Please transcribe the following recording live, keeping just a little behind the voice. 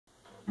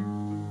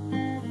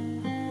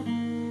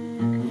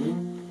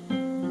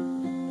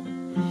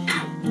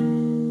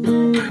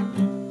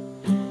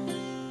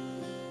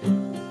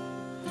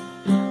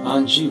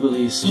on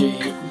Jubilee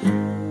Street.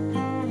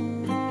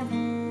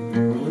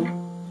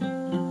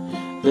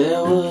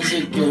 There was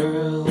a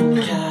girl,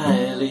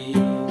 Kylie.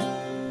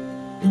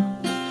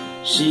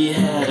 She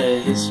had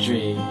a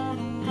history,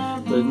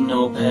 but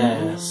no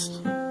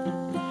past.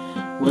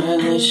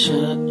 When they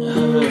shut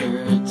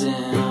her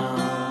down,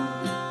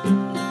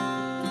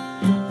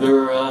 the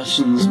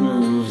Russians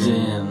moved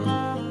in,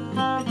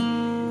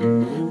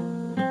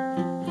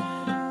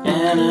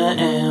 and I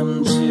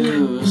am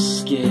too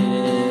scared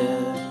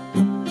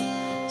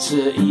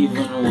to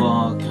even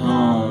walk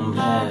home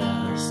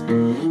past.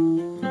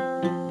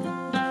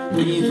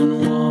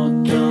 Even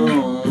walk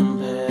home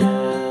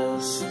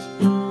past.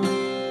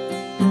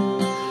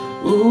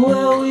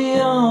 Well, we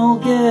all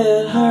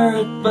get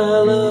hurt by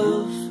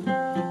love,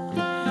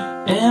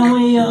 and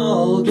we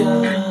all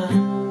got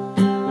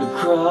a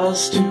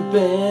cross to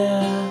bear.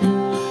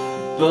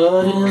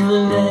 But in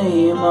the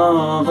name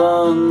of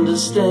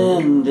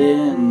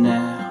understanding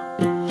now,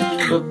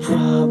 a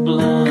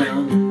problem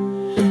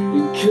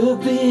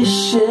could be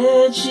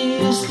shared. She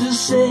used to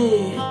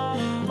say,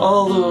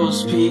 all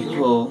those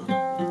people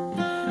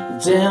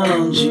down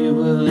on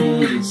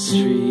Jubilee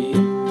Street,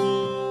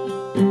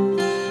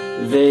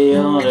 they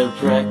ought to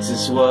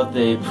practice what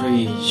they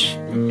preach.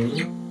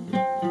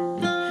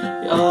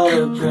 They ought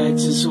to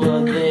practice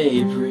what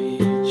they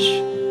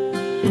preach.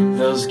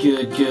 Those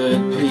good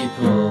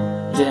people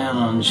down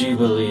on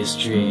Jubilee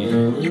Street.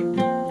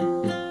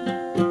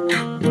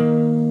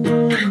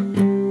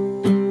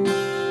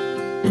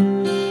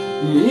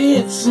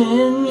 It's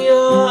in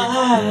your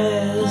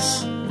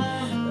eyes,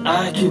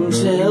 I can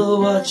tell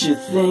what you're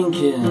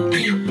thinking.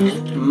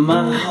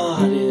 My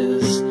heart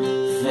is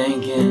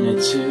thinking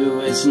it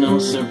too, it's no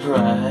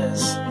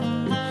surprise.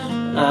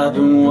 I've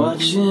been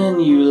watching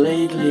you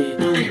lately,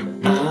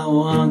 I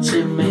want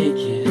to make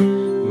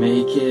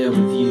it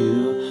with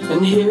you.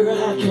 And here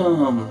I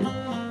come,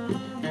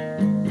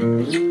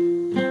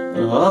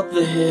 up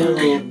the hill,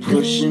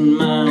 pushing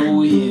my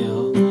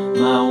wheel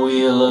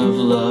of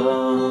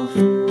love.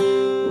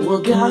 Well,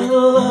 got a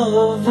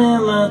love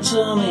in my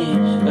tummy,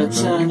 a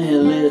tiny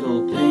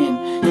little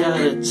pain.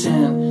 Got a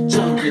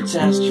 10-ton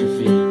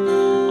catastrophe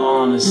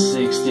on a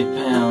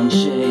 60-pound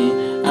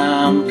chain.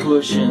 I'm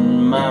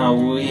pushing my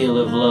wheel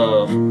of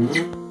love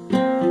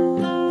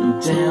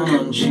down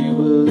on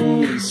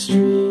Jubilee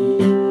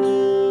Street.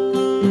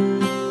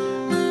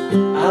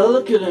 I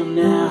look at him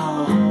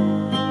now,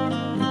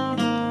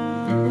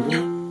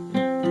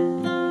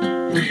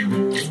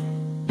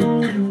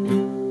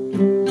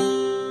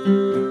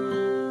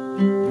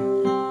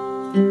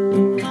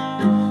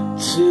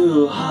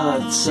 two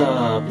hearts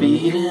are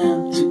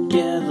beating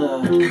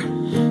together.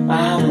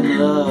 I'm in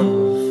love,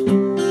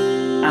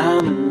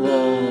 I'm in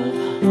love.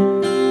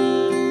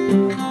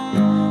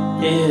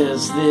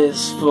 Is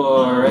this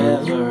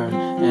forever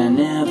and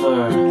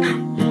ever?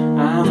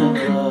 I'm in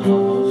love.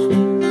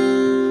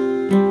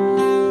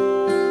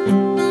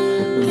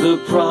 The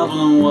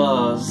problem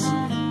was,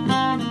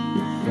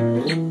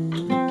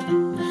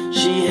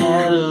 she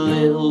had a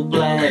little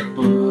black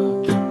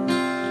book,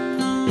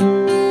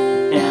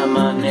 and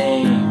my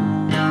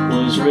name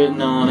was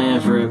written on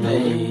every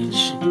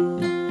page.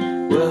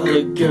 Well,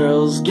 the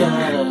girls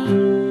gotta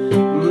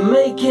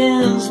make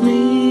ends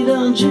meet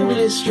on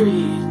Jubilee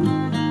Street.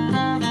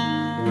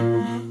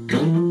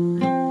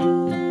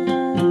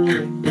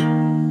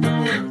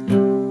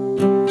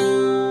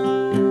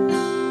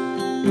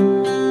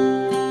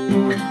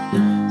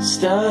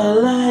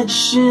 Starlight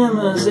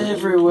shimmers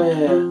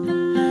everywhere.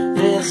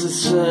 There's a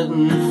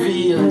certain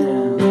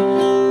feeling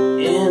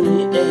in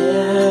the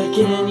air.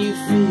 Can you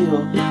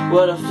feel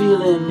what I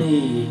feel in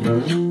me?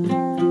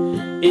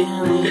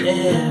 In the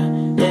air,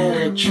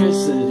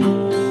 electricity.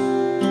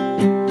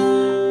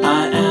 I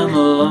am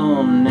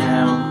alone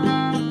now,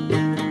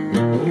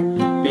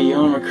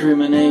 beyond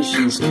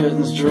recriminations,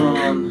 curtains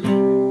drawn,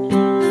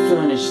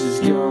 furniture's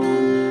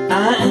gone.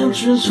 I am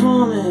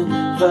transforming,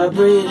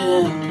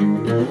 vibrating.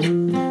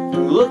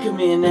 Look at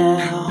me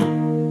now,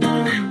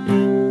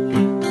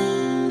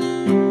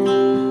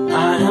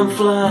 I am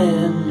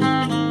flying.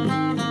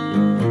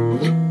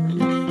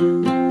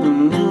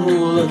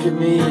 Look at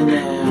me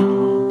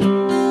now,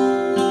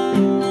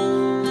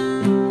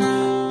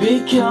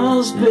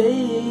 because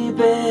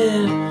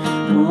baby,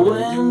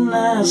 when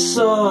I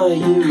saw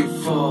you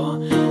for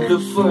the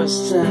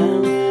first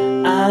time,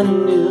 I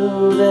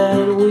knew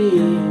that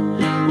we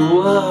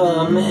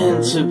were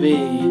meant to be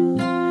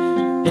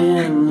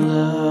in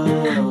love.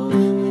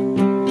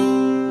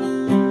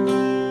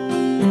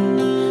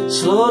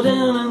 Slow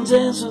down and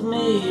dance with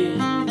me.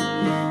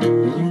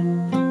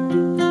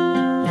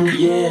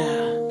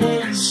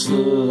 Yeah,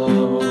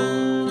 slow.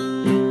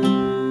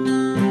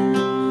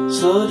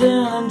 Slow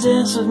down and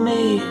dance with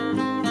me.